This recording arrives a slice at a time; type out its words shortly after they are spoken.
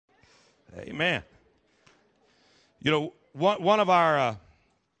Amen. You know, one of our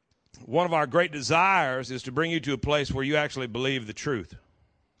great desires is to bring you to a place where you actually believe the truth.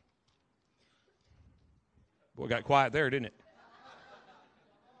 Boy, it got quiet there, didn't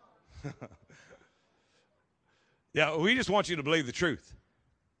it? Yeah, we just want you to believe the truth.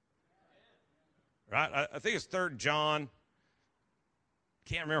 Right? I think it's 3 John.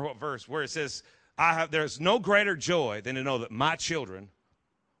 Can't remember what verse, where it says, there's no greater joy than to know that my children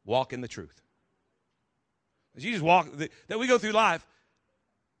walk in the truth. You just walk, that we go through life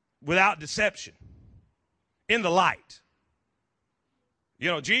without deception, in the light. You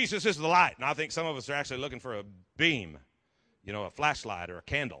know, Jesus is the light, and I think some of us are actually looking for a beam, you know, a flashlight or a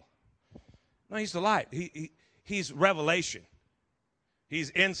candle. No, he's the light. He's revelation. He's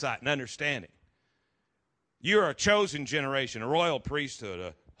insight and understanding. You're a chosen generation, a royal priesthood,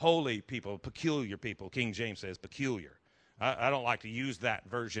 a holy people, a peculiar people. King James says peculiar. I don't like to use that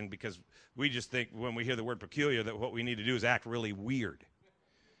version because we just think when we hear the word peculiar that what we need to do is act really weird.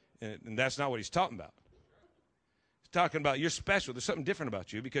 And that's not what he's talking about. He's talking about you're special. There's something different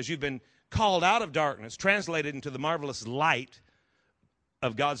about you because you've been called out of darkness, translated into the marvelous light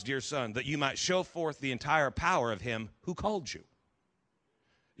of God's dear Son, that you might show forth the entire power of him who called you.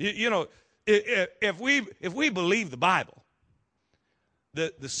 You know, if we believe the Bible,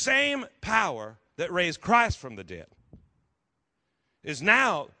 the same power that raised Christ from the dead is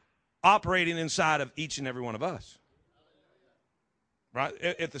now operating inside of each and every one of us. Right?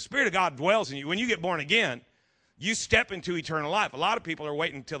 If the Spirit of God dwells in you, when you get born again, you step into eternal life. A lot of people are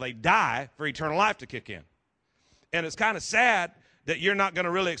waiting until they die for eternal life to kick in. And it's kind of sad that you're not going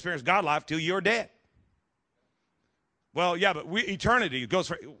to really experience God life till you're dead. Well, yeah, but eternity goes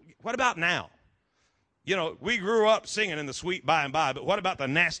for, what about now? You know, we grew up singing in the sweet by and by, but what about the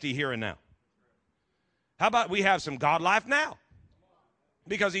nasty here and now? How about we have some God life now?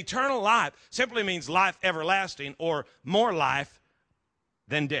 Because eternal life simply means life everlasting or more life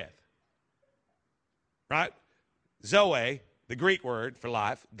than death. Right? Zoe, the Greek word for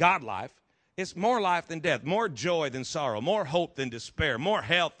life, God life, is more life than death, more joy than sorrow, more hope than despair, more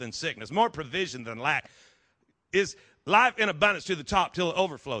health than sickness, more provision than lack. Is life in abundance to the top till it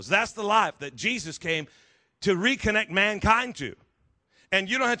overflows. That's the life that Jesus came to reconnect mankind to. And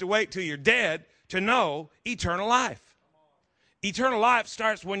you don't have to wait till you're dead to know eternal life. Eternal life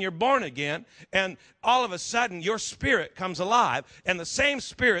starts when you're born again, and all of a sudden your spirit comes alive, and the same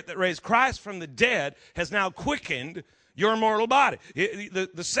Spirit that raised Christ from the dead has now quickened your mortal body.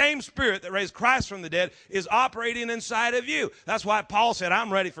 The same Spirit that raised Christ from the dead is operating inside of you. That's why Paul said,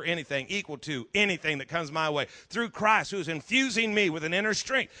 I'm ready for anything, equal to anything that comes my way, through Christ who is infusing me with an inner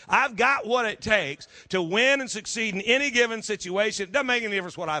strength. I've got what it takes to win and succeed in any given situation. It doesn't make any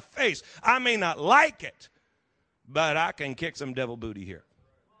difference what I face. I may not like it, but I can kick some devil booty here.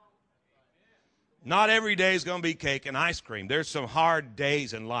 Not every day is going to be cake and ice cream. There's some hard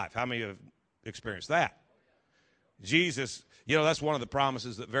days in life. How many have experienced that? Jesus, you know, that's one of the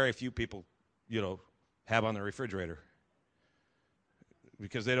promises that very few people, you know, have on their refrigerator.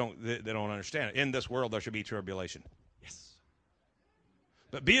 Because they don't understand it. In this world, there should be tribulation. Yes.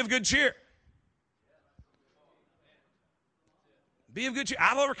 But be of good cheer. Be of good cheer.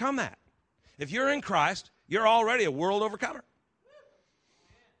 I've overcome that. If you're in Christ, you're already a world overcomer.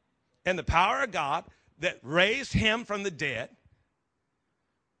 And the power of God that raised him from the dead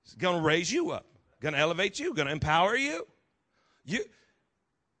is going to raise you up, going to elevate you, going to empower you.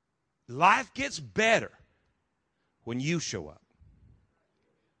 Life gets better when you show up.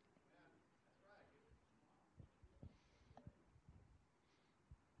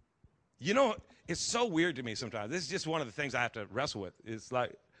 You know, it's so weird to me sometimes. This is just one of the things I have to wrestle with. It's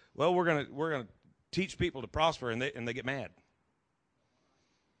like, well, we're gonna teach people to prosper, and they get mad.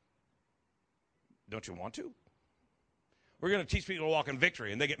 Don't you want to? We're going to teach people to walk in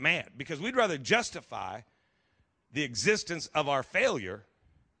victory, and they get mad because we'd rather justify the existence of our failure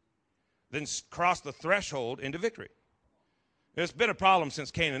than cross the threshold into victory. It's been a problem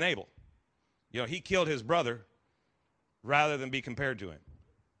since Cain and Abel. You know, he killed his brother rather than be compared to him.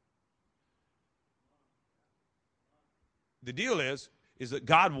 The deal is that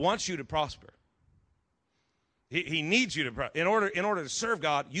God wants you to prosper. He needs you to prosper. In order to serve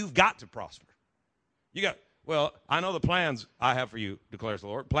God, you've got to prosper. Well, I know the plans I have for you, declares the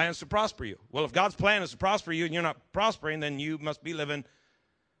Lord. Plans to prosper you. Well, if God's plan is to prosper you and you're not prospering, then you must be living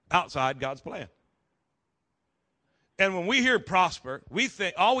outside God's plan. And when we hear prosper,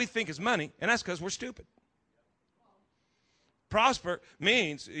 all we think is money, and that's because we're stupid. Prosper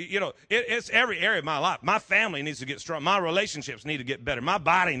means, you know, it's every area of my life. My family needs to get strong. My relationships need to get better. My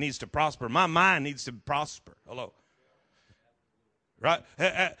body needs to prosper. My mind needs to prosper. Hello. Right?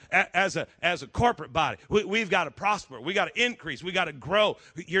 as a corporate body. We've got to prosper. We got to increase. We got to grow.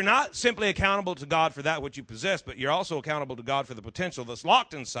 You're not simply accountable to God for that which you possess, but you're also accountable to God for the potential that's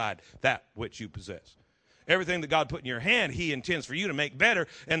locked inside that which you possess. Everything that God put in your hand, he intends for you to make better,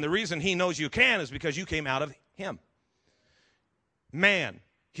 and the reason he knows you can is because you came out of him. Man,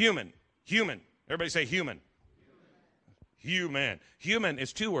 human. Everybody say human. Human. Human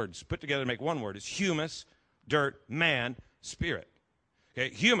is two words put together to make one word. It's humus, dirt, man, spirit.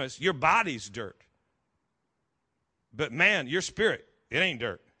 Okay, humus, your body's dirt. But man, your spirit, it ain't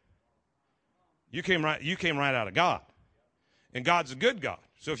dirt. You came right out of God. And God's a good God.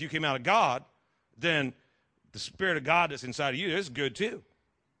 So if you came out of God, then the Spirit of God that's inside of you is good too.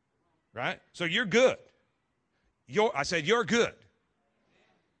 Right? So you're good. I said you're good.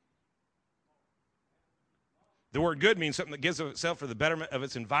 The word good means something that gives of itself for the betterment of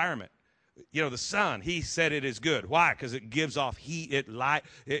its environment. You know, the sun, he said it is good. Why? Because it gives off heat, light.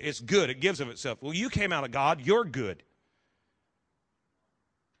 It's good. It gives of itself. Well, you came out of God. You're good.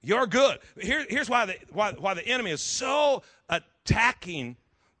 You're good. Here's why the enemy is so attacking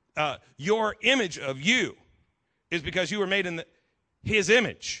your image of you is because you were made in his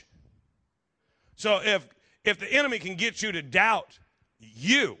image. So if the enemy can get you to doubt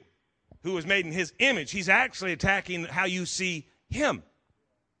you, who was made in his image, he's actually attacking how you see him,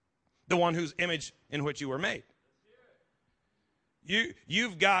 the one whose image in which you were made.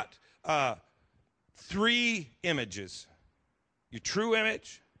 You've got three images: your true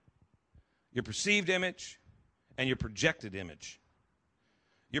image, your perceived image, and your projected image.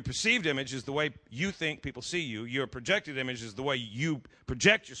 Your perceived image is the way you think people see you. Your projected image is the way you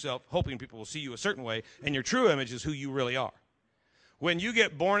project yourself, hoping people will see you a certain way. And your true image is who you really are. When you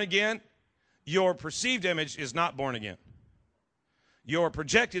get born again, your perceived image is not born again. Your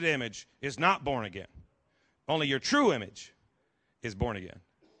projected image is not born again. Only your true image is born again.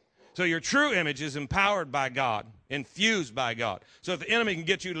 So your true image is empowered by God, infused by God. So if the enemy can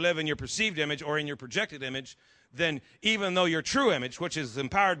get you to live in your perceived image or in your projected image, then even though your true image, which is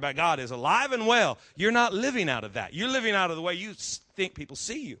empowered by God, is alive and well, you're not living out of that. You're living out of the way you think people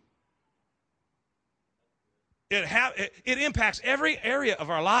see you. It impacts every area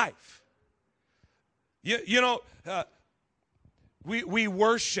of our life. We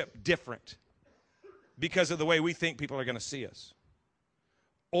worship different because of the way we think people are going to see us,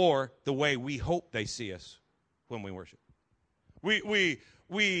 or the way we hope they see us when we worship. We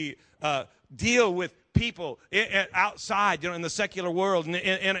deal with people outside, in the secular world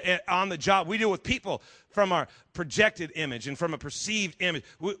and on the job. We deal with people from our projected image and from a perceived image.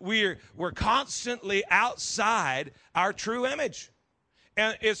 We're constantly outside our true image.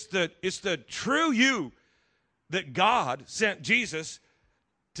 And it's the true you that God sent Jesus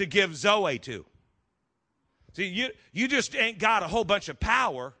to give Zoe to. See, you just ain't got a whole bunch of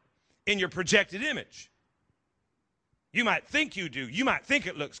power in your projected image. You might think you do. You might think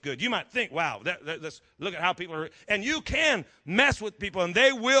it looks good. You might think, wow, let's look at how people are. And you can mess with people, and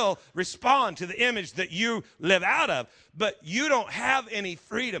they will respond to the image that you live out of. But you don't have any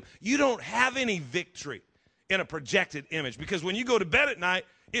freedom. You don't have any victory in a projected image. Because when you go to bed at night,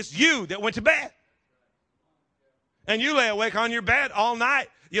 it's you that went to bed. And you lay awake on your bed all night,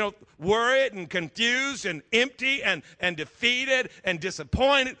 worried and confused and empty and defeated and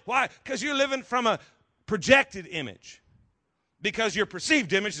disappointed. Why? Because you're living from a projected image. Because your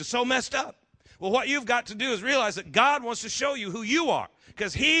perceived image is so messed up. Well, what you've got to do is realize that God wants to show you who you are.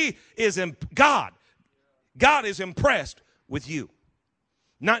 Because he is God. God is impressed with you.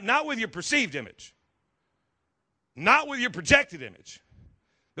 Not with your perceived image. Not with your projected image.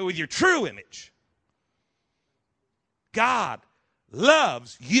 But with your true image. God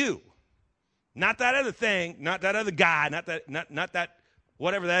loves you. Not that other thing, not that other guy, not that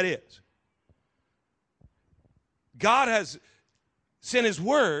whatever that is. God has sent his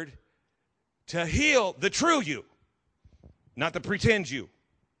word to heal the true you, not the pretend you,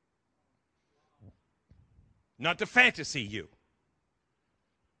 not the fantasy you,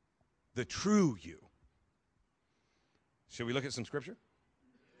 the true you. Should we look at some scripture?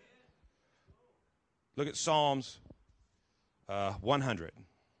 Look at Psalms 100.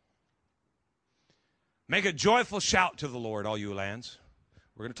 Make a joyful shout to the Lord, all you lands.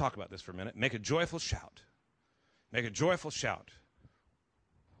 We're going to talk about this for a minute. Make a joyful shout. Make a joyful shout.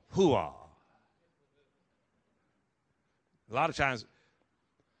 Hooah. A lot of times,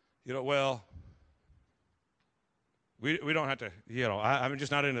 we don't have to, I'm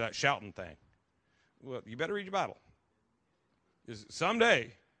just not into that shouting thing. Well, you better read your Bible. Because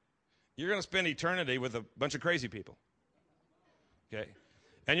someday, you're going to spend eternity with a bunch of crazy people. Okay?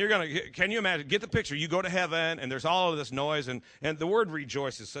 And you're going to, can you imagine, get the picture, you go to heaven, and there's all of this noise, and the word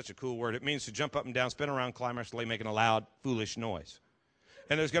rejoice is such a cool word. It means to jump up and down, spin around, climactically, making a loud, foolish noise.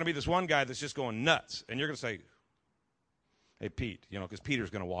 And there's going to be this one guy that's just going nuts, and you're going to say, hey, Pete, because Peter's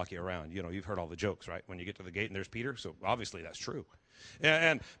going to walk you around. You've heard all the jokes, right? When you get to the gate and there's Peter, so obviously that's true.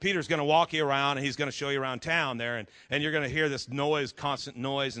 And Peter's going to walk you around, and he's going to show you around town there, and you're going to hear this noise, constant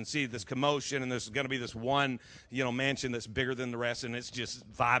noise, and see this commotion, and there's going to be this one, mansion that's bigger than the rest, and it's just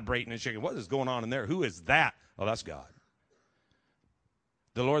vibrating and shaking. What is going on in there? Who is that? Oh, that's God.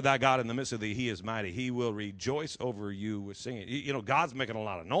 The Lord thy God in the midst of thee, he is mighty. He will rejoice over you with singing. God's making a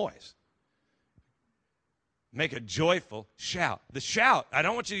lot of noise. Make a joyful shout. The shout, I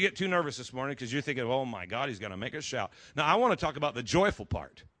don't want you to get too nervous this morning because you're thinking, oh, my God, he's going to make us shout. Now, I want to talk about the joyful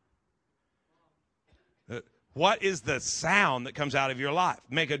part. What is the sound that comes out of your life?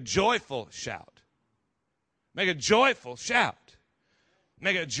 Make a joyful shout. Make a joyful shout.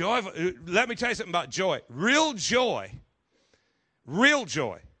 Make a joyful. Let me tell you something about joy. Real joy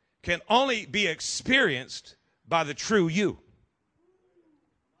can only be experienced by the true you.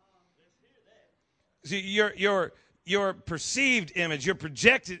 See, your perceived image, your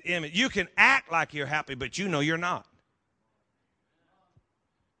projected image, you can act like you're happy, but you're not.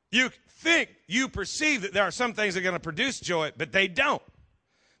 You think, you perceive that there are some things that are going to produce joy, but they don't.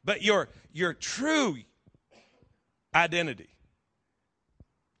 But your true identity,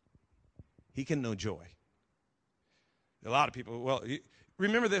 he can know joy. A lot of people,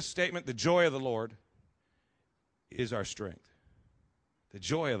 remember this statement, the joy of the Lord is our strength. The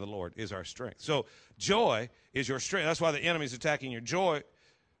joy of the Lord is our strength. So joy is your strength. That's why the enemy's attacking your joy,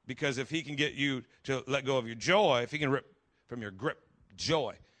 because if he can get you to let go of your joy, if he can rip from your grip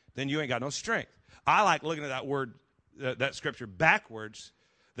joy, then you ain't got no strength. I like looking at that word, that scripture backwards,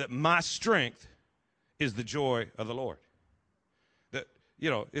 that my strength is the joy of the Lord. That,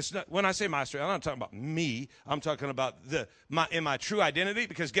 it's not, when I say my strength, I'm not talking about me. I'm talking about in my true identity,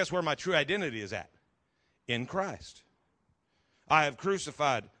 because guess where my true identity is at? In Christ. I am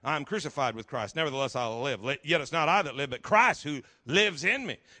crucified with Christ. Nevertheless, I will live. Yet it's not I that live, but Christ who lives in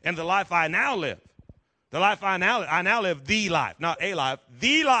me. And the life I now live, I now live the life, not a life,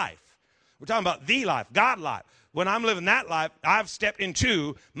 the life. We're talking about the life, God life. When I'm living that life, I've stepped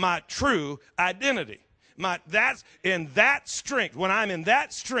into my true identity. That's in that strength. When I'm in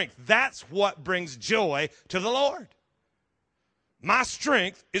that strength, that's what brings joy to the Lord. My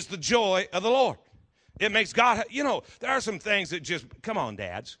strength is the joy of the Lord. It makes God, there are some things that just, come on,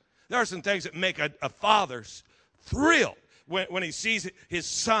 dads. There are some things that make a father's thrill when he sees his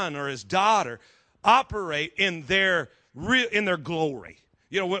son or his daughter operate in their glory.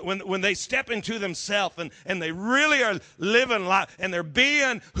 When they step into themselves and they really are living life and they're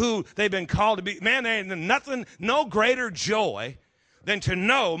being who they've been called to be. Man, there ain't no greater joy than to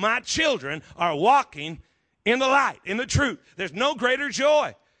know my children are walking in the light, in the truth. There's no greater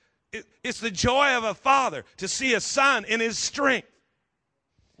joy. It's the joy of a father to see a son in his strength.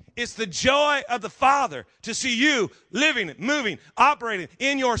 It's the joy of the Father to see you living, moving, operating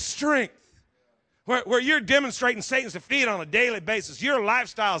in your strength. Where you're demonstrating Satan's defeat on a daily basis. Your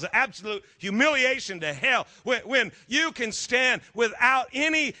lifestyle is an absolute humiliation to hell. When you can stand without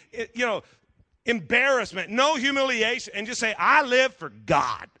any, embarrassment, no humiliation, and just say, I live for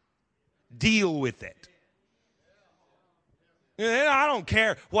God. Deal with it. I don't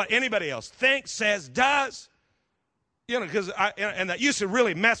care what anybody else thinks, says, does. Because and that used to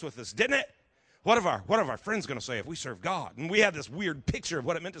really mess with us, didn't it? What are our friends going to say if we serve God? And we had this weird picture of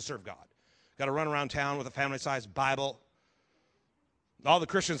what it meant to serve God. Got to run around town with a family-sized Bible. All the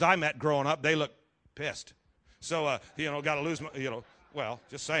Christians I met growing up, they looked pissed. So, got to lose my,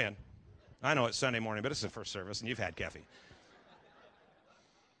 just saying. I know it's Sunday morning, but it's the first service, and you've had coffee.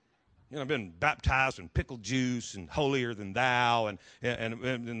 I've been baptized in pickled juice and holier than thou, and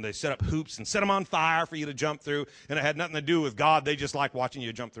they set up hoops and set them on fire for you to jump through, and it had nothing to do with God. They just like watching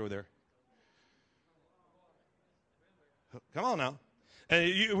you jump through there. Come on now.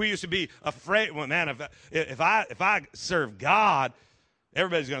 And we used to be afraid. Well, man, if I serve God,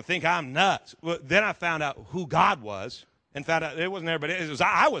 everybody's going to think I'm nuts. Well, then I found out who God was, and found out it wasn't everybody. It was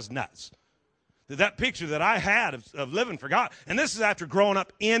I was nuts. That picture that I had of living for God. And this is after growing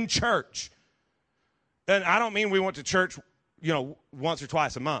up in church. And I don't mean we went to church, once or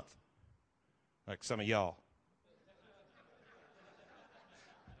twice a month, like some of y'all.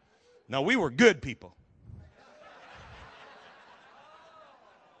 No, we were good people.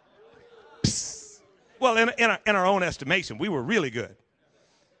 Psst. Well, in our own estimation, we were really good.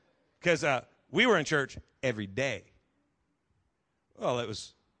 Because we were in church every day. Well, it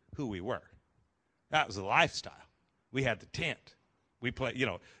was who we were. That was the lifestyle. We had the tent. We play,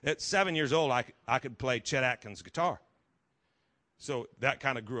 at 7 years old, I could play Chet Atkins guitar. So that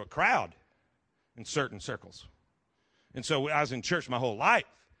kind of grew a crowd in certain circles. And so I was in church my whole life,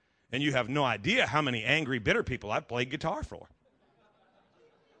 and you have no idea how many angry, bitter people I've played guitar for.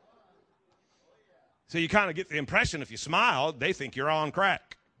 So you kind of get the impression if you smile, they think you're on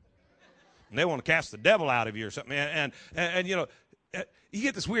crack. And they want to cast the devil out of you or something. And you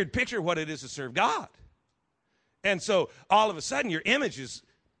get this weird picture of what it is to serve God. And so all of a sudden your image is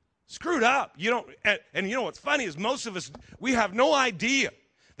screwed up. And you know what's funny is most of us, we have no idea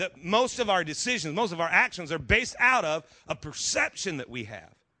that most of our decisions, most of our actions are based out of a perception that we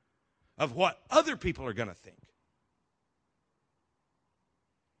have of what other people are going to think.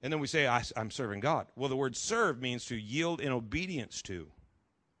 And then we say, I'm serving God. Well, the word serve means to yield in obedience to.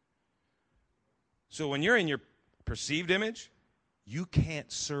 So when you're in your perceived image, you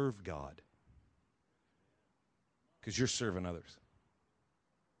can't serve God because you're serving others.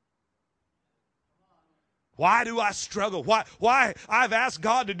 Why do I struggle? Why I've asked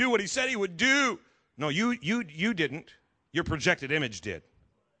God to do what he said he would do? No, you didn't. Your projected image did.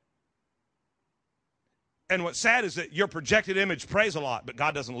 And what's sad is that your projected image prays a lot, but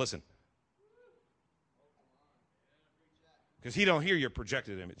God doesn't listen. Because he don't hear your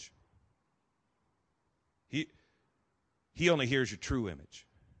projected image. He only hears your true image.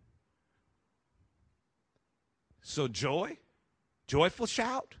 So joyful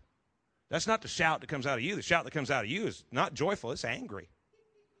shout, that's not the shout that comes out of you. The shout that comes out of you is not joyful, it's angry.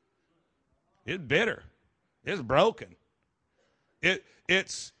 It's bitter. It's broken.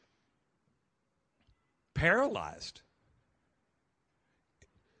 It's paralyzed.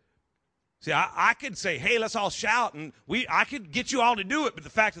 See, I could say, hey, let's all shout, and I could get you all to do it, but the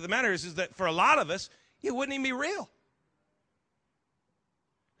fact of the matter is that for a lot of us, it wouldn't even be real.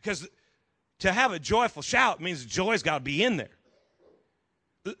 Because to have a joyful shout means joy's got to be in there.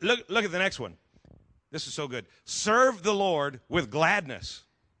 Look at the next one. This is so good. Serve the Lord with gladness.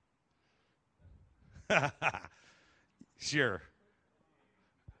 Sure.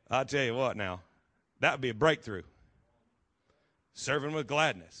 I'll tell you what now. That would be a breakthrough. Serving with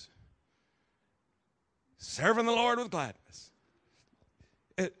gladness. Serving the Lord with gladness.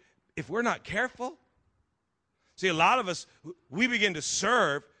 If we're not careful, see, a lot of us, we begin to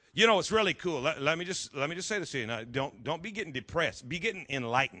serve. You know, it's really cool. Let me just say this to you. Now, don't be getting depressed. Be getting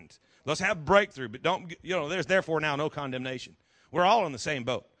enlightened. Let's have breakthrough, but there's therefore now no condemnation. We're all in the same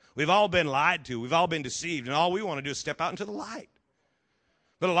boat. We've all been lied to. We've all been deceived, and all we want to do is step out into the light.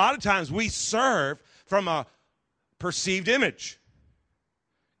 But a lot of times we serve from a perceived image.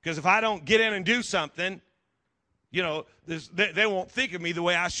 Because if I don't get in and do something, they won't think of me the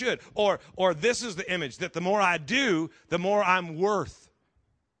way I should. Or this is the image, that the more I do, the more I'm worth.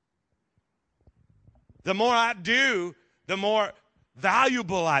 The more I do, the more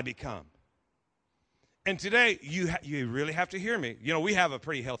valuable I become. And today, you really have to hear me. We have a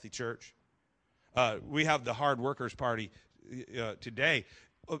pretty healthy church. We have the Hard Workers Party today.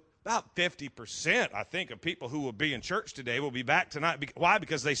 About 50%, I think, of people who will be in church today will be back tonight. Why?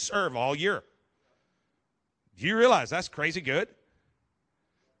 Because they serve all year. Do you realize that's crazy good?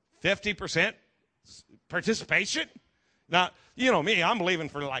 50% participation? Now, me, I'm believing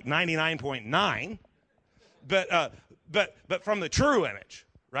for like 99.9. But from the true image,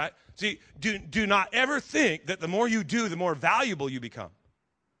 right? See, do not ever think that the more you do, the more valuable you become.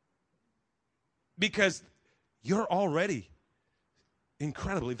 Because you're already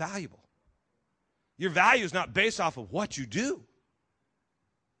incredibly valuable. Your value is not based off of what you do.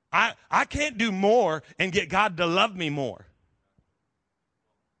 I can't do more and get God to love me more.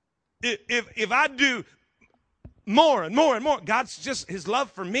 If I do more and more and more, his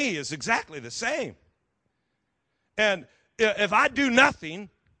love for me is exactly the same. And if I do nothing,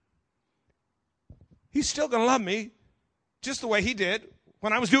 he's still going to love me just the way he did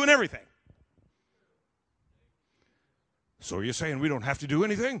when I was doing everything. So are you saying we don't have to do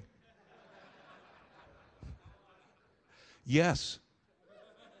anything? Yes.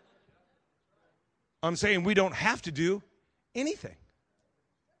 I'm saying we don't have to do anything.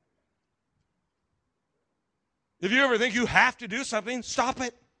 If you ever think you have to do something, stop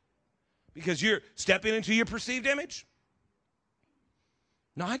it. Because you're stepping into your perceived image.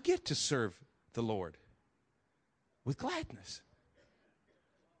 Now, I get to serve the Lord with gladness.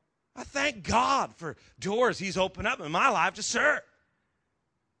 I thank God for doors he's opened up in my life to serve.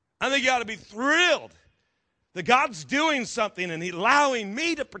 I think you ought to be thrilled that God's doing something and he's allowing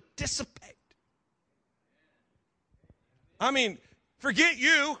me to participate. I mean, forget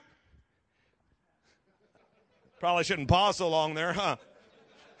you. Probably shouldn't pause so long there, huh?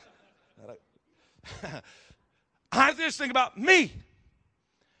 I just think about me.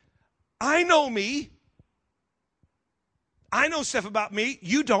 I know me. I know stuff about me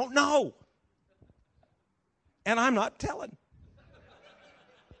you don't know. And I'm not telling.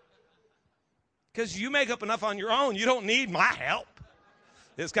 Because you make up enough on your own. You don't need my help.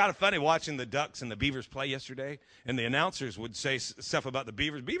 It's kind of funny watching the Ducks and the Beavers play yesterday, and the announcers would say stuff about the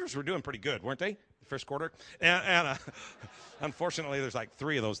Beavers. Beavers were doing pretty good, weren't they, the first quarter? And unfortunately, there's like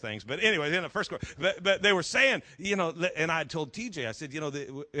 3 of those things. But anyway, in the first quarter. But they were saying, and I told TJ, I said,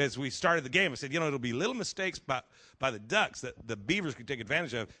 as we started the game, I said, it'll be little mistakes by the Ducks that the Beavers could take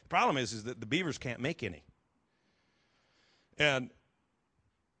advantage of. The problem is that the Beavers can't make any. And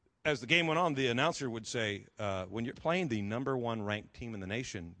as the game went on, the announcer would say, when you're playing the number 1 ranked team in the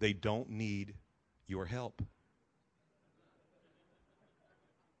nation, they don't need your help.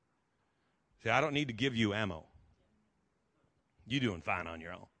 See, I don't need to give you ammo. You're doing fine on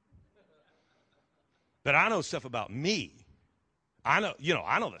your own. But I know stuff about me. I know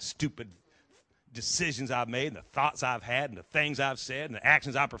the stupid decisions I've made and the thoughts I've had and the things I've said and the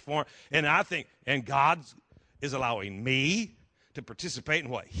actions I perform. And I think, and God is allowing me to participate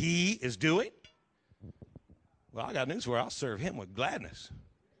in what he is doing. Well, I got news for you. I'll serve him with gladness.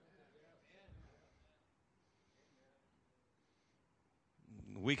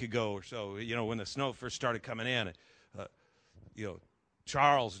 A week ago or so, when the snow first started coming in,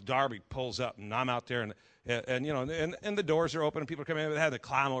 Charles Darby pulls up, and I'm out there, and the doors are open, and people are coming in. They had to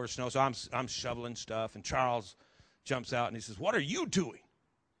climb over snow, so I'm shoveling stuff, and Charles jumps out, and he says, "What are you doing?"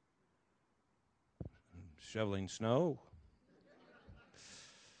 "Shoveling snow."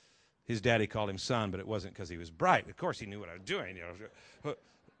 His daddy called him son, but it wasn't because he was bright. Of course, he knew what I was doing.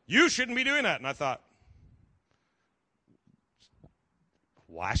 You shouldn't be doing that. And I thought,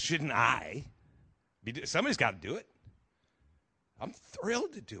 why shouldn't I? Somebody's got to do it. I'm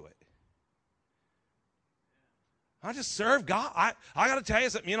thrilled to do it. I just serve God. I got to tell you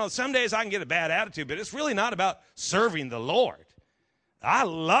something. Some days I can get a bad attitude, but it's really not about serving the Lord. I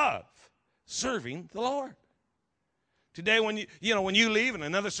love serving the Lord. Today, when you leave and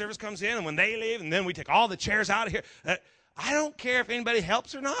another service comes in, and when they leave, and then we take all the chairs out of here, I don't care if anybody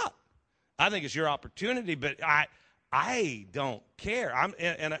helps or not. I think it's your opportunity, but I don't care.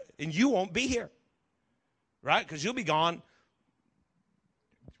 And you won't be here, right? Because you'll be gone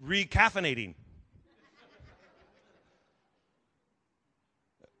recaffeinating.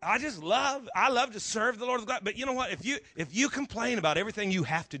 I love to serve the Lord of God. But you know what? If you complain about everything you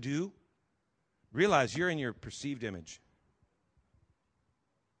have to do, realize you're in your perceived image.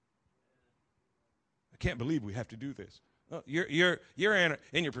 I can't believe we have to do this. Well, you're in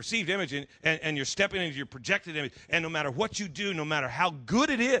your perceived image, and you're stepping into your projected image. And no matter what you do, no matter how good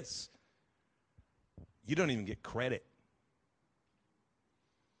it is, you don't even get credit.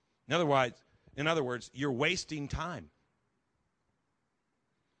 In other words, you're wasting time.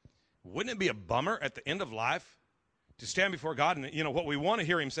 Wouldn't it be a bummer at the end of life to stand before God and, what we want to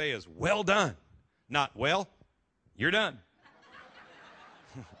hear him say is, "Well done." Not, "Well, you're done."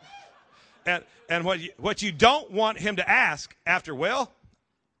 and what you don't want him to ask after, "Well,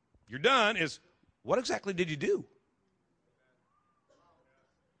 you're done," is, "What exactly did you do?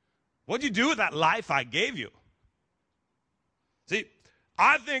 What did you do with that life I gave you?" See,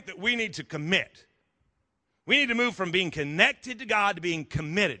 I think that we need to commit. We need to move from being connected to God to being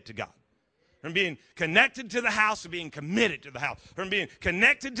committed to God. From being connected to the house to being committed to the house. From being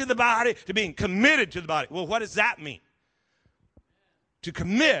connected to the body to being committed to the body. Well, what does that mean? To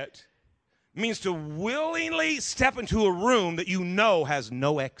commit means to willingly step into a room that you know has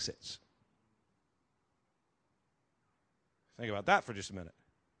no exits. Think about that for just a minute.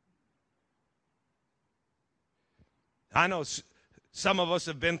 I know some of us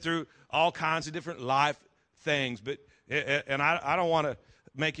have been through all kinds of different life things, but I don't want to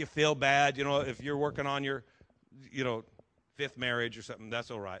make you feel bad, if you're working on your, 5th marriage or something, that's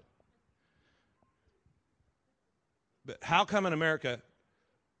all right. But how come in America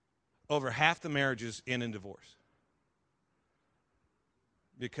over half the marriages end in divorce?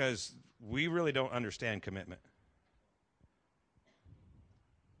 Because we really don't understand commitment.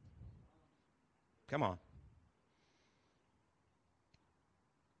 Come on.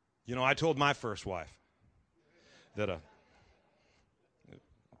 I told my first wife that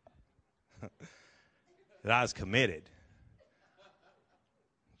that I was committed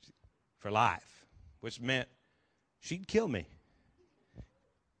for life, which meant she'd kill me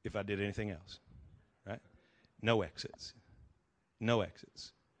if I did anything else, right? No exits. No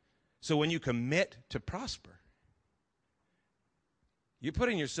exits. So when you commit to prosper, you're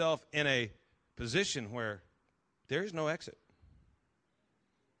putting yourself in a position where there's no exit.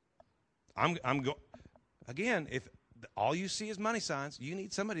 Again, if all you see is money signs. You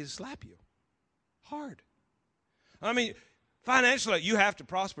need somebody to slap you hard. I mean, financially, you have to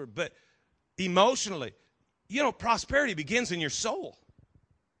prosper, but emotionally, prosperity begins in your soul.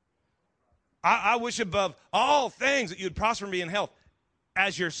 I wish above all things that you'd prosper and be in health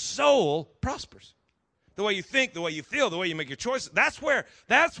as your soul prospers. The way you think, the way you feel, the way you make your choices. That's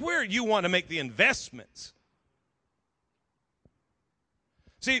where you want to make the investments.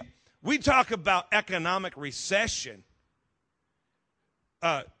 See, we talk about economic recession,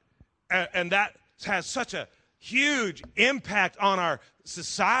 and that has such a huge impact on our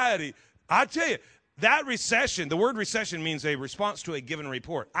society. I tell you, that recession, the word recession means a response to a given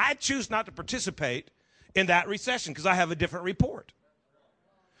report. I choose not to participate in that recession because I have a different report.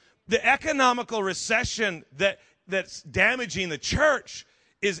 The economical recession that's damaging the church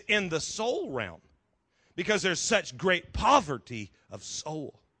is in the soul realm because there's such great poverty of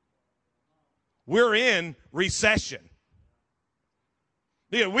soul. We're in recession.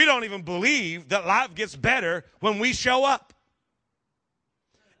 We don't even believe that life gets better when we show up.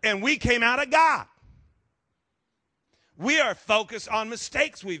 And we came out of God. We are focused on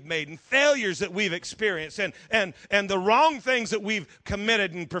mistakes we've made and failures that we've experienced and the wrong things that we've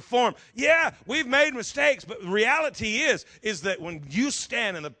committed and performed. Yeah, we've made mistakes, but the reality is that when you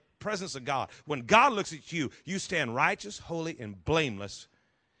stand in the presence of God, when God looks at you, you stand righteous, holy, and blameless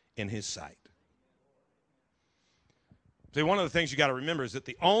in his sight. See, one of the things you got to remember is that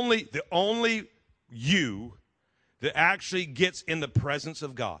the only you that actually gets in the presence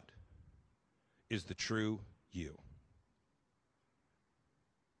of God is the true you.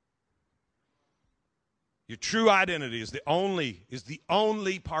 Your true identity is the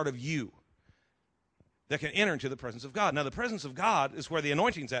only part of you that can enter into the presence of God. Now, the presence of God is where the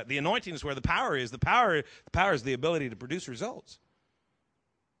anointing's at. The anointing is where the power is. The power is the ability to produce results.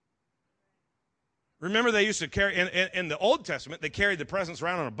 Remember, they used to carry, in the Old Testament, they carried the presence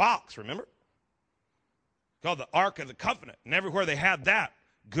around in a box, remember? Called the Ark of the Covenant. And everywhere they had that,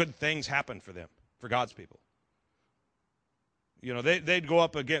 good things happened for them, for God's people. They'd go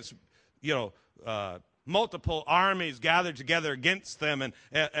up against, multiple armies gathered together against them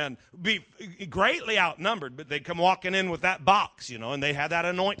and be greatly outnumbered, but they'd come walking in with that box, and they had that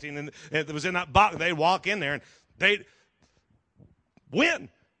anointing, and it was in that box. They'd walk in there, and they'd win.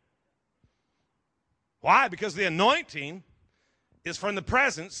 Why? Because the anointing is from the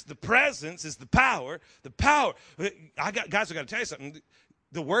presence. The presence is the power. The power. Guys, I got to tell you something.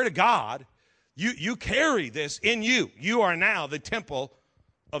 The Word of God, you carry this in you. You are now the temple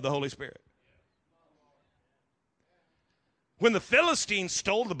of the Holy Spirit. When the Philistines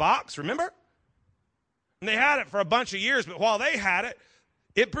stole the box, remember? And they had it for a bunch of years, but while they had it,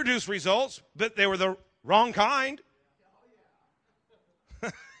 it produced results, but they were the wrong kind.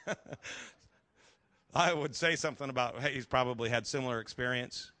 I would say something about, hey, he's probably had similar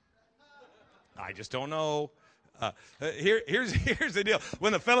experience. I just don't know. Here's the deal.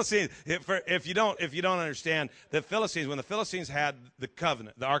 When the Philistines, if you don't understand, the Philistines, when the Philistines had the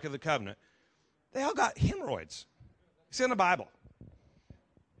covenant, the Ark of the Covenant, they all got hemorrhoids. It's in the Bible.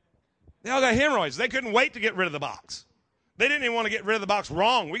 They all got hemorrhoids. They couldn't wait to get rid of the box. They didn't even want to get rid of the box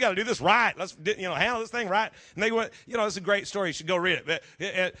wrong. We got to do this right. Let's handle this thing right. And they went, it's a great story. You should go read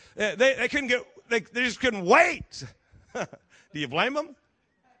it. They couldn't get. They just couldn't wait. Do you blame them?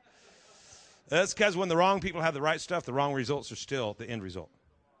 That's because when the wrong people have the right stuff, the wrong results are still the end result.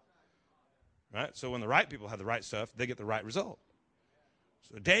 Right? So when the right people have the right stuff, they get the right result.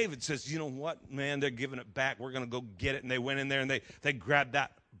 So David says, you know what, man, they're giving it back. We're going to go get it. And they went in there and they grabbed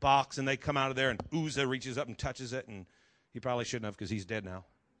that box and they come out of there and Uzzah reaches up and touches it. And he probably shouldn't have because he's dead now.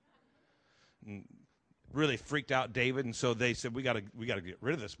 And really freaked out David. And so they said, we got to get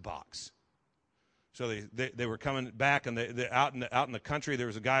rid of this box. So they were coming back, and they out in the country. There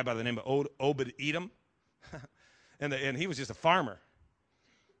was a guy by the name of Obed-Edom, and he was just a farmer.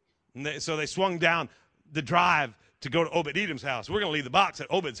 And so they swung down the drive to go to Obed-Edom's house. We're going to leave the box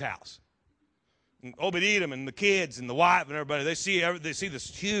at Obed's house. And Obed-Edom and the kids and the wife and everybody, they see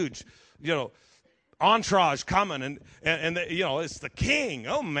this huge, entourage coming, and it's the king.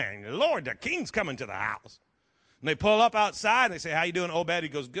 Oh man, Lord, the king's coming to the house. And they pull up outside, and they say, how you doing, Obed? He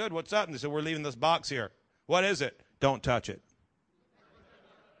goes, good, what's up? And they said, we're leaving this box here. What is it? Don't touch it.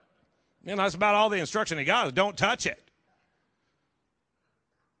 That's about all the instruction he got is don't touch it.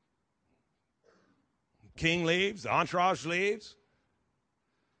 King leaves, the entourage leaves.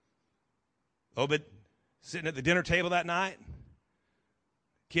 Obed sitting at the dinner table that night.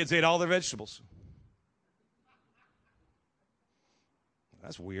 Kids ate all their vegetables.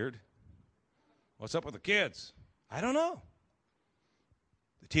 That's weird. What's up with the kids? I don't know.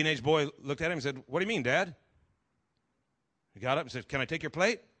 The teenage boy looked at him and said, what do you mean, Dad? He got up and said, can I take your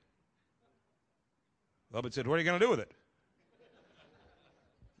plate? Obed said, what are you going to do with it?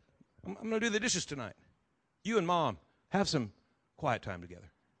 I'm going to do the dishes tonight. You and Mom have some quiet time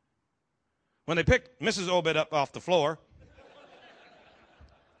together. When they picked Mrs. Obed up off the floor,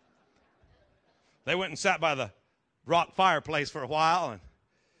 they went and sat by the rock fireplace for a while, and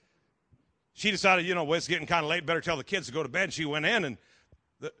she decided, well, it's getting kind of late, better tell the kids to go to bed. And she went in, and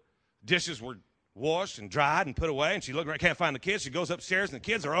the dishes were washed and dried and put away, and she looked around, can't find the kids. She goes upstairs, and the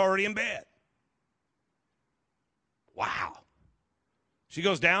kids are already in bed. Wow. She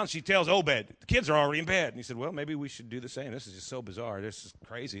goes down, she tells Obed, the kids are already in bed. And he said, well, maybe we should do the same. This is just so bizarre. This is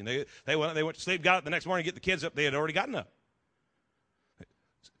crazy. And they went to sleep, got up the next morning to get the kids up. They had already gotten up.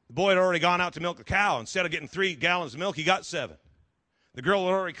 The boy had already gone out to milk the cow. Instead of getting 3 gallons of milk, he got 7. The girl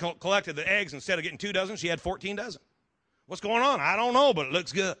had already collected the eggs. Instead of getting 2 dozen, she had 14 dozen. What's going on? I don't know, but it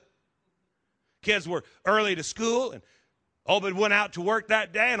looks good. Kids were early to school, and Obed went out to work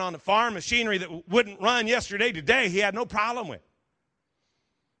that day, and on the farm, machinery that wouldn't run yesterday, today, he had no problem with.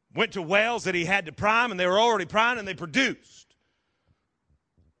 Went to wells that he had to prime, and they were already primed, and they produced.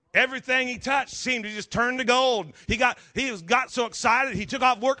 Everything he touched seemed to just turn to gold. He got so excited, he took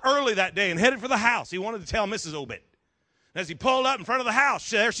off work early that day and headed for the house. He wanted to tell Mrs. Obed. As he pulled up in front of the house,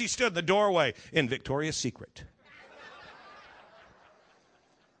 there she stood in the doorway in Victoria's Secret.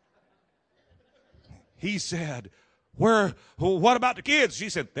 He said, what about the kids? She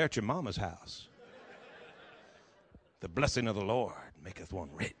said, they're at your mama's house. The blessing of the Lord maketh one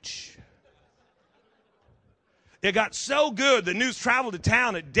rich. It got so good, the news traveled to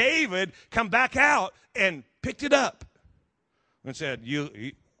town that David come back out and picked it up and said,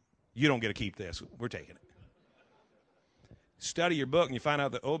 you don't get to keep this. We're taking it. Study your book and you find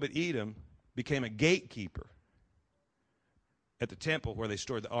out that Obed-Edom became a gatekeeper at the temple where they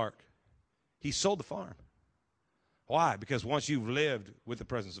stored the ark. He sold the farm. Why? Because once you've lived with the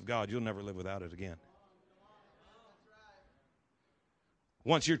presence of God, you'll never live without it again.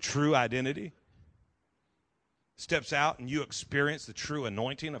 Once your true identity steps out and you experience the true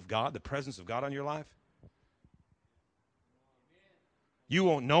anointing of God, the presence of God on your life, you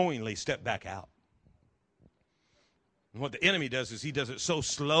won't knowingly step back out. And what the enemy does is he does it so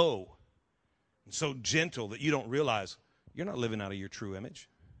slow and so gentle that you don't realize you're not living out of your true image.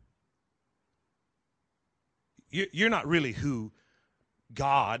 You're not really who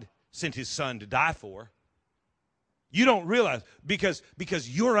God sent his son to die for. You don't realize because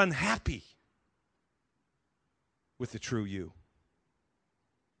you're unhappy with the true you.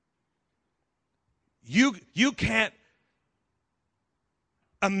 You can't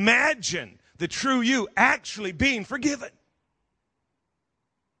imagine the true you actually being forgiven.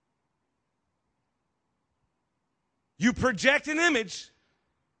 You project an image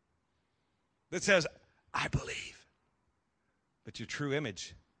that says, I believe. But your true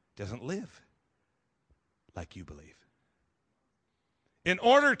image doesn't live like you believe. In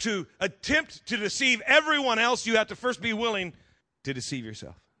order to attempt to deceive everyone else, you have to first be willing to deceive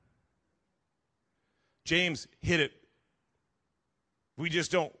yourself. James hit it. We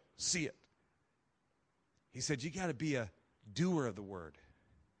just don't see it. He said, you got to be a doer of the word,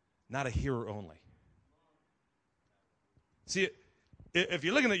 not a hearer only. See, if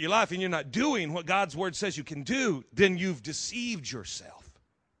you're looking at your life and you're not doing what God's word says you can do, then you've deceived yourself.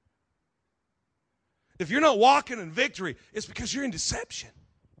 If you're not walking in victory, it's because you're in deception.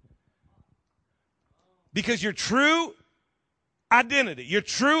 Because your true identity, your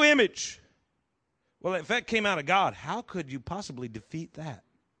true image, well, if that came out of God, how could you possibly defeat that?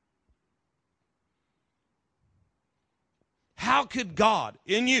 How could God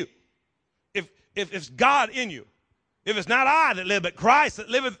in you, if it's God in you, if it's not I that live, but Christ that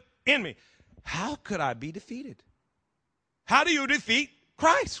liveth in me, how could I be defeated? How do you defeat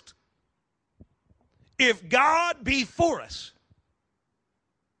Christ? If God be for us,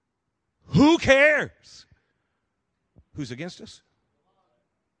 who cares who's against us?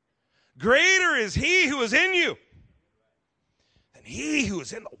 Greater is he who is in you than he who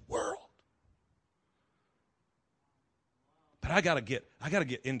is in the world. But I gotta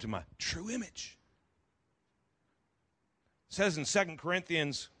get into my true image. It says in 2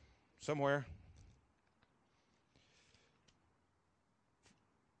 Corinthians somewhere,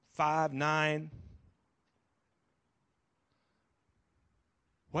 5:9.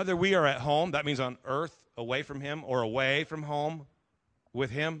 Whether we are at home, that means on earth, away from him, or away from home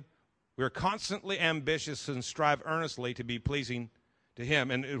with him, we are constantly ambitious and strive earnestly to be pleasing to him.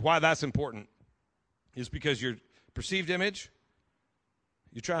 And why that's important is because your perceived image,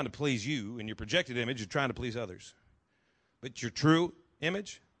 you're trying to please you, and your projected image, you're trying to please others. But your true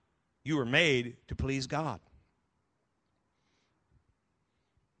image, you were made to please God.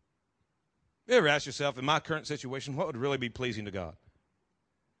 You ever ask yourself, in my current situation, what would really be pleasing to God?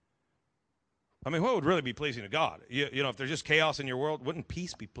 I mean, what would really be pleasing to God? You know, if there's just chaos in your world, wouldn't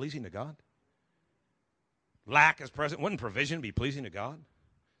peace be pleasing to God? Lack is present. Wouldn't provision be pleasing to God?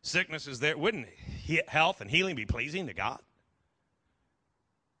 Sickness is there. Wouldn't health and healing be pleasing to God?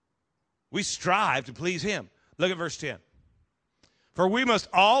 We strive to please him. Look at verse 10. For we must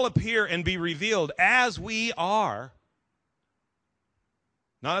all appear and be revealed as we are,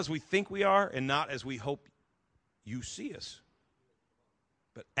 not as we think we are and not as we hope you see us,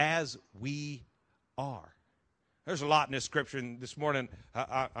 but as we are. There's a lot in this scripture, and this morning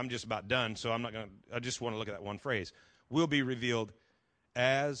I'm just about done, so I just want to look at that one phrase. We'll be revealed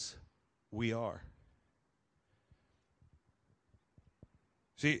as we are.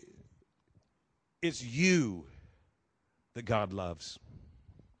 See, it's you that God loves.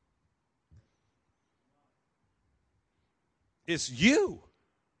 It's you.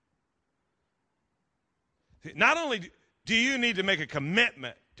 Not only do you need to make a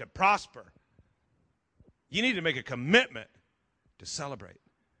commitment to prosper, you need to make a commitment to celebrate.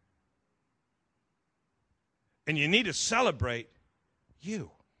 And you need to celebrate you.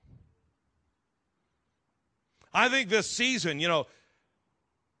 I think this season, you know,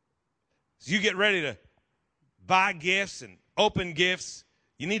 as you get ready to buy gifts and open gifts,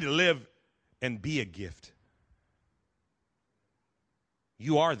 you need to live and be a gift.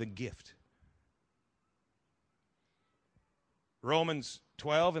 You are the gift. Romans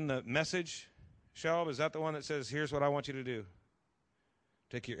 12 in the Message, Shelb, is that the one that says, here's what I want you to do?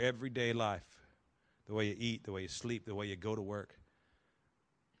 Take your everyday life, the way you eat, the way you sleep, the way you go to work.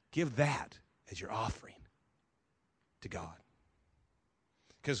 Give that as your offering to God.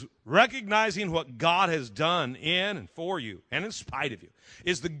 Because recognizing what God has done in and for you and in spite of you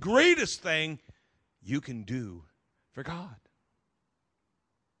is the greatest thing you can do for God.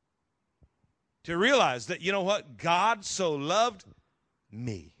 To realize that, you know what? God so loved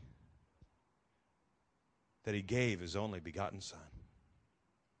me that he gave his only begotten Son.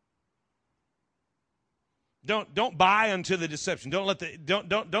 Don't buy into the deception.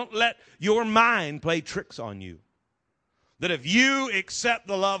 Don't let your mind play tricks on you. That if you accept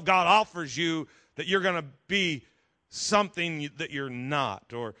the love God offers you, that you're going to be something that you're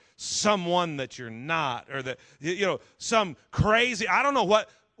not, or someone that you're not, or that, you know, some crazy, I don't know what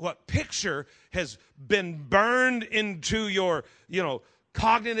picture has been burned into your, you know,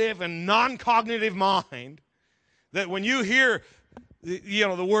 cognitive and non-cognitive mind, that when you hear, you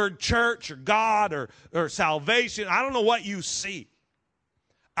know, the word church or God or salvation, I don't know what you see.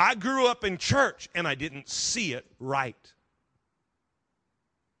 I grew up in church and I didn't see it right.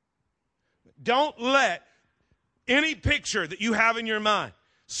 Don't let any picture that you have in your mind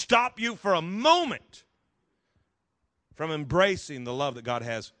stop you for a moment from embracing the love that God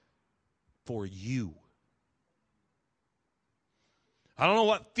has for you. I don't know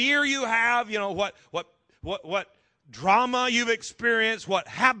what fear you have, you know, what drama you've experienced, what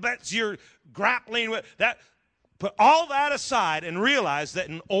habits you're grappling with. That, put all that aside and realize that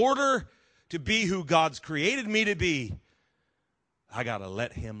in order to be who God's created me to be, I got to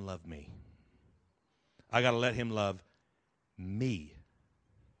let him love me. I got to let him love me.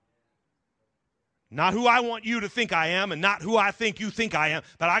 Not who I want you to think I am and not who I think you think I am,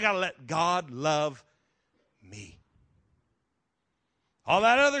 but I got to let God love me. All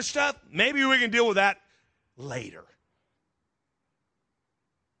that other stuff, maybe we can deal with that later.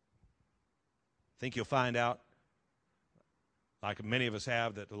 I think you'll find out, like many of us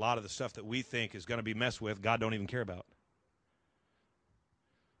have, that a lot of the stuff that we think is going to be messed with, God don't even care about.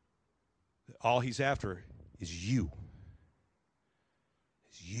 All he's after is you.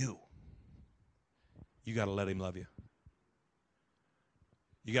 It's you. You got to let him love you.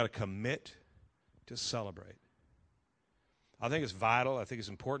 You got to commit to celebrate. I think it's vital. I think it's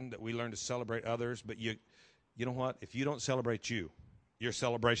important that we learn to celebrate others. But you know what? If you don't celebrate you, your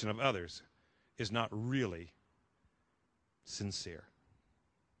celebration of others is not really sincere.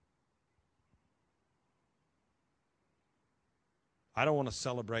 I don't want to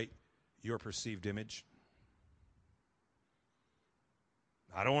celebrate your perceived image.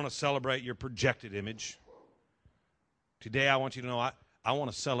 I don't want to celebrate your projected image. Today I want you to know I want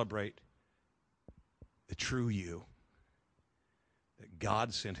to celebrate the true you that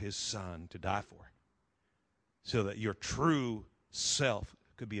God sent his Son to die for, so that your true self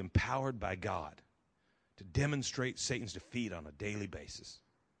could be empowered by God to demonstrate Satan's defeat on a daily basis,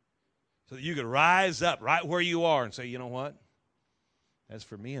 so that you could rise up right where you are and say, you know what? As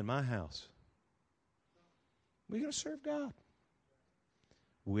for me and my house, we're going to serve God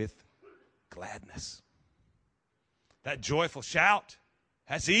with gladness. That joyful shout,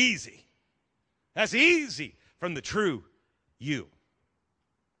 that's easy. That's easy from the true you.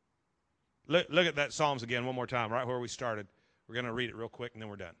 Look at that Psalms again one more time, right where we started. We're going to read it real quick, and then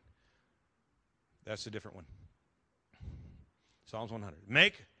we're done. That's a different one. Psalms 100.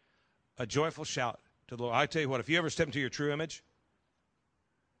 Make a joyful shout to the Lord. I tell you what, if you ever step into your true image,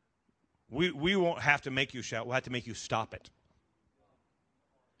 we won't have to make you shout. We'll have to make you stop it.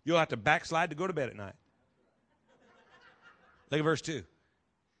 You'll have to backslide to go to bed at night. Look at verse 2.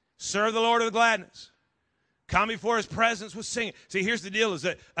 Serve the Lord with gladness. Come before his presence with singing. See, here's the deal is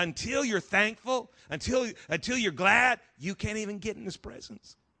that until you're thankful, until you're glad, you can't even get in his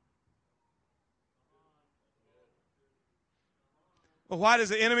presence. Well, why does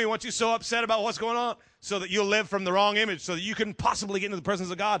the enemy want you so upset about what's going on? So that you'll live from the wrong image, so that you can possibly get into the presence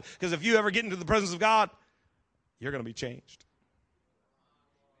of God. Because if you ever get into the presence of God, you're going to be changed.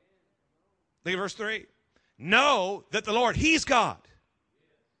 Look at verse 3. Know that the Lord, he's God.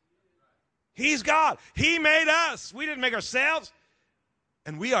 He's God. He made us. We didn't make ourselves.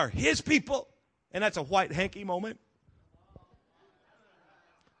 And we are his people. And that's a white hanky moment.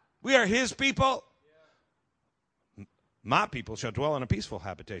 We are his people. My people shall dwell in a peaceful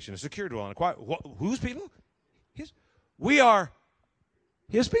habitation, a secure dwelling, a quiet. Whose people? His. We are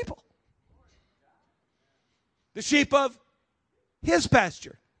his people. The sheep of his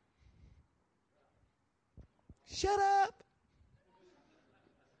pasture. Shut up.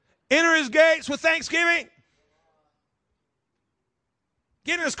 Enter his gates with thanksgiving.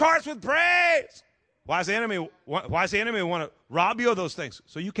 Get in his courts with praise. Why does the enemy want to rob you of those things?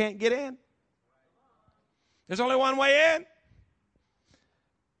 So you can't get in. There's only one way in.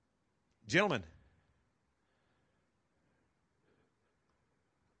 Gentlemen,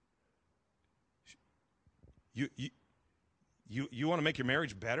 you want to make your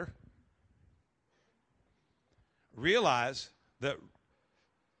marriage better? Realize that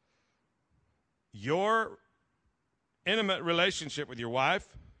your intimate relationship with your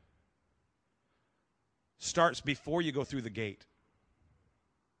wife starts before you go through the gate.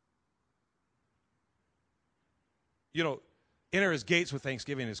 You know, enter his gates with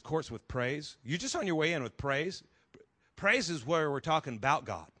thanksgiving, his courts with praise. You're just on your way in with praise. Praise is where we're talking about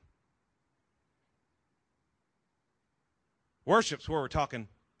God. Worship's where we're talking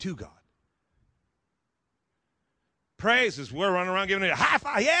to God. Praise is where we're running around giving it a high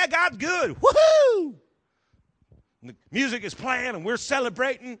five. Yeah, God's good. Woohoo! And the music is playing and we're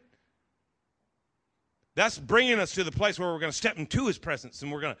celebrating. That's bringing us to the place where we're going to step into his presence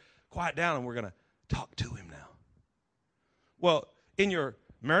and we're going to quiet down and we're going to talk to him now. Well, in your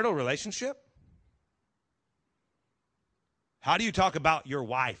marital relationship, how do you talk about your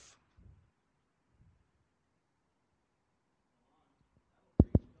wife?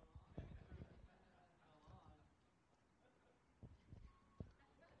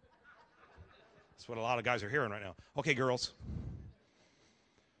 That's what a lot of guys are hearing right now. Okay, girls.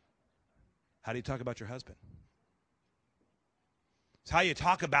 How do you talk about your husband? It's how you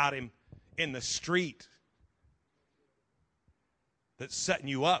talk about him in the street that's setting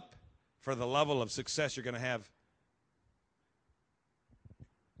you up for the level of success you're going to have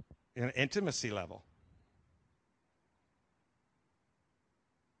in an intimacy level.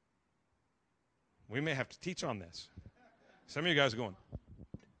 We may have to teach on this. Some of you guys are going,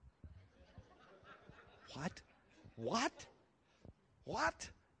 What?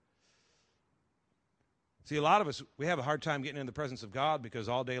 See, a lot of us, we have a hard time getting in the presence of God because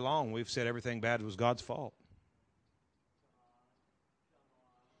all day long we've said everything bad was God's fault.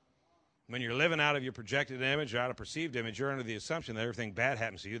 When you're living out of your projected image or out of perceived image, you're under the assumption that everything bad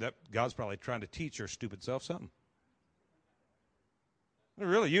happens to you. That God's probably trying to teach your stupid self something.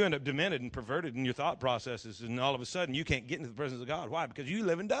 Really, you end up demented and perverted in your thought processes, and all of a sudden you can't get into the presence of God. Why? Because you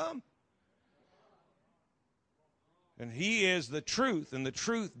live in dumb. And he is the truth, and the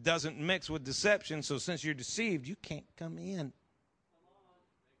truth doesn't mix with deception, so since you're deceived, you can't come in.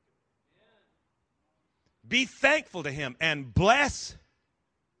 Be thankful to him and bless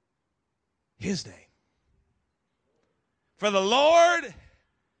his name. For the Lord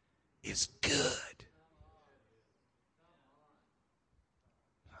is good.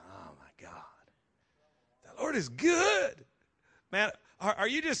 Oh, my God. The Lord is good. Man, are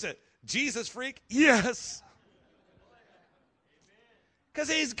you just a Jesus freak? Yes. Because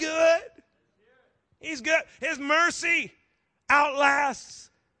he's good. He's good. His mercy outlasts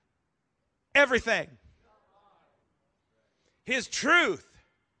everything. His truth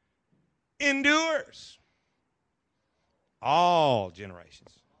endures all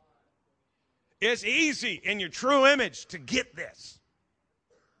generations. It's easy in your true image to get this.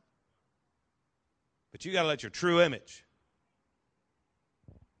 But you got to let your true image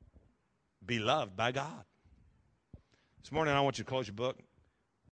be loved by God. This morning, I want you to close your book.